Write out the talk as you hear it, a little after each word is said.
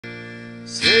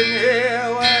Sitting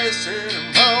here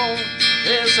wasting home,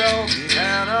 this old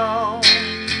piano,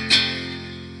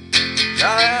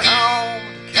 trying home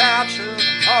to capture the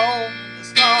moment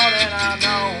this morning I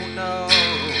don't know.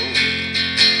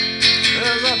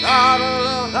 There's a bottle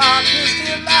of vodka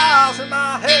still lies in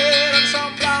my head, and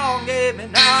some blonde gave me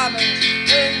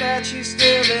nightmares, think that she's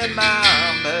still in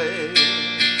my bed.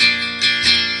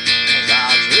 As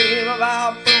I dream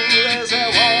about movies that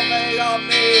won't make on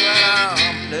me when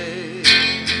I'm dead.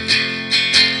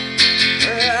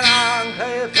 When I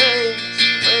play a face,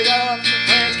 wake up the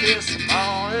French kiss the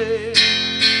morning.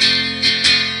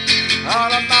 All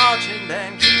the marching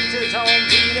band keeps its own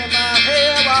beat in my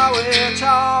head while we're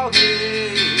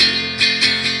talking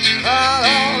about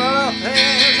all of the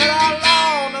things that I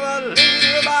long to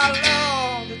believe about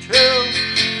love, the truth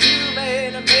you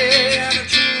made to me, and the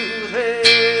truth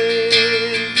is,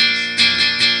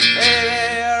 baby,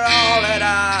 you're all that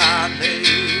I need.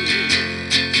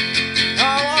 I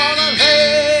wanna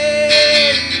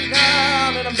lay you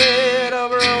down in a bed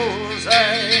of roses.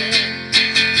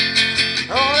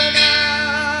 Oh,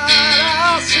 tonight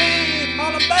I'll sleep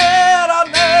on a bed of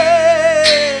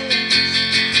nails.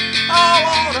 I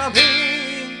wanna be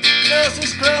just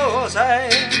as close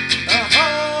as the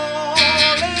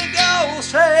Holy Ghost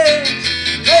says,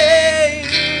 lay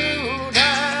you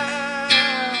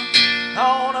down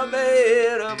on a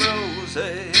bed of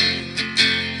roses.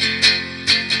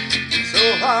 So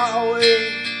far away,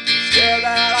 scared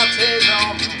that I'll take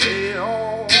on the way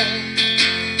home.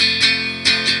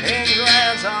 King's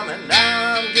ransom and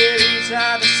dime, give each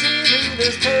night to see through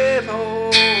this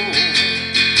payphone.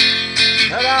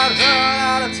 But I'd run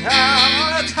out of time,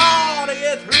 well, it's hard to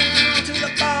get through to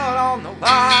the ball on the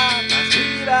wire. I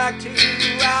see back to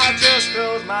you, I just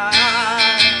close my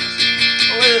eyes.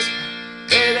 Whisper,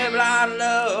 baby, blind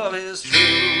love is true.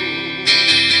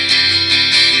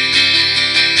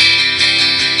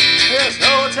 This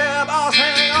hotel boss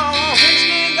hang on,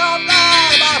 whiskey gone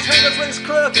dry, boss fingers wings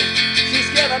crooked, she's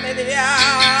giving me the eye.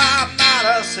 I might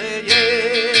have said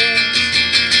yes,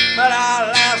 but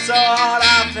I laughed so hard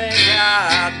I think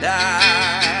I'd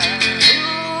die.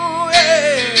 Ooh,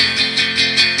 yeah.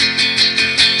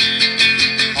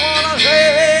 Wanna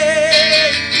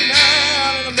lay you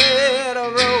down in a bed of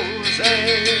roses.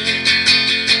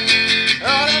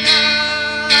 Oh,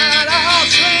 tonight I'll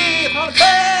sleep on a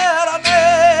bed of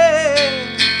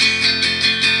nails.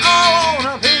 I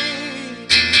wanna be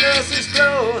just as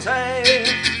close as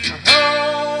the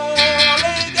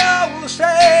Holy Ghost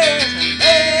says,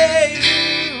 lay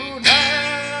you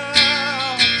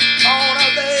down on a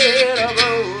bed of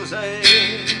roses.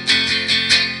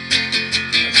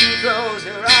 As you close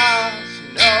your eyes, you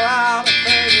know I'm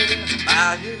thinking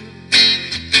about you.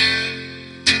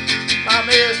 My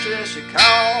mistress, she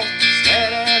called